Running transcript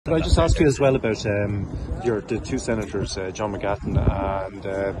Could I just ask you as well about the two senators, John McGattan and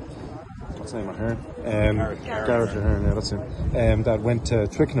what's the name of her? Garrett Ahern, yeah, that's him. That went to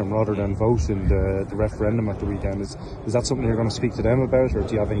Twickenham rather than vote in the referendum at the weekend. Is that something you're going to speak to them about, or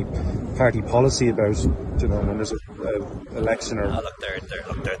do you have any party policy about, when there's an election? Or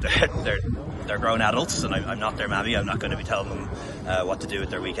They're grown adults, and I'm not their mammy. I'm not going to be telling them what to do with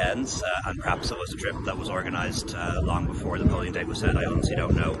their weekends. And perhaps it was a trip that was organised long before the polling date was set. I honestly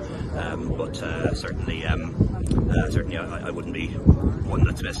don't know, but certainly I wouldn't be one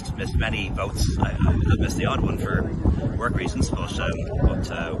that's missed many votes. I've missed the odd one for work reasons, but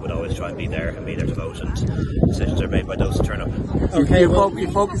would always try and be there to vote, and decisions are made by those who turn up. Okay,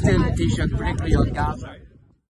 you focused in, Taoiseach, particularly on Gaza.